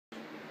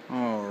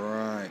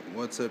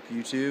What's up,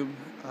 YouTube?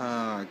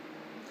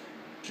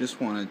 Just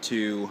wanted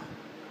to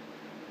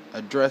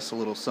address a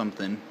little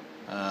something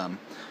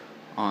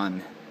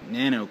on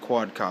nano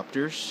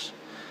quadcopters.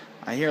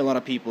 I hear a lot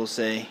of people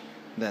say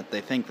that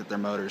they think that their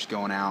motor's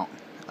going out,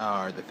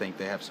 or they think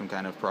they have some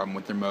kind of problem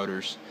with their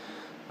motors,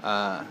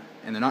 and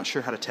they're not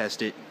sure how to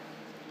test it.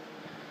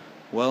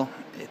 Well,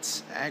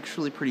 it's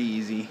actually pretty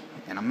easy,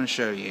 and I'm going to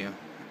show you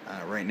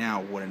right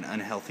now what an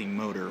unhealthy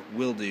motor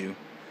will do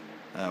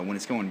when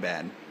it's going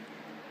bad.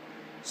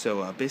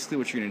 So basically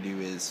what you're going to do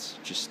is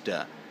just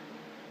you're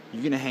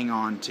going to hang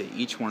on to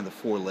each one of the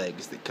four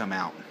legs that come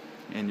out,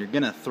 and you're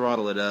going to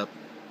throttle it up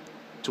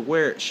to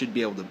where it should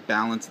be able to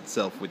balance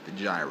itself with the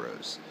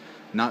gyros.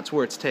 Not to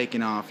where it's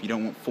taking off. You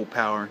don't want full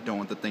power, don't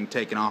want the thing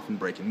taking off and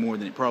breaking more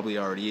than it probably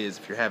already is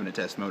if you're having to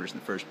test motors in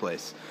the first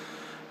place.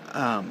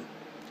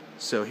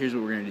 So here's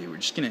what we're going to do. We're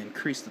just going to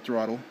increase the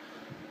throttle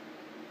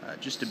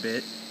just a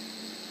bit,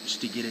 just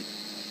to get it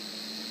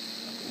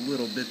up a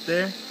little bit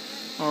there.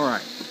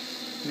 Alright,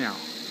 now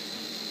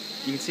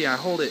you can see I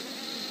hold it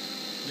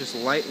just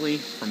lightly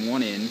from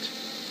one end,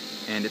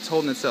 and it's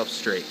holding itself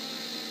straight.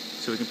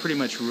 So we can pretty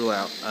much rule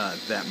out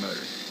that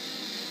motor.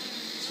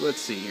 So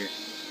let's see here.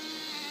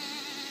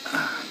 Go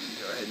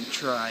ahead and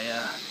try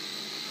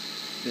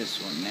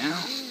this one now.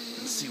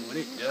 Let's see what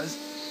it does.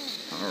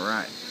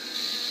 Alright.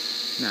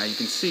 Now you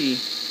can see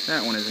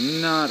that one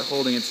is not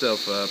holding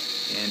itself up,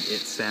 and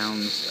it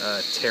sounds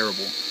terrible.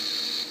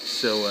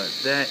 So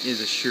that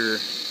is a sure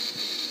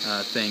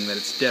thing that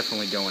it's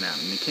definitely going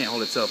out. And it can't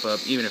hold itself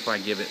up. Even if I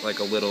give it like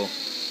a little,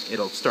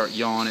 it'll start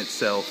yawing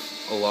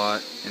itself a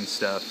lot and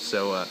stuff.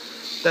 So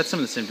that's some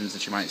of the symptoms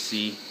that you might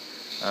see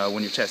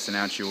when you're testing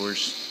out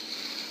yours.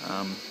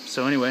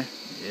 So anyway,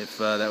 if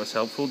that was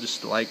helpful,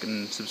 just like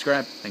and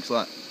subscribe. Thanks a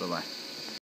lot. Bye-bye.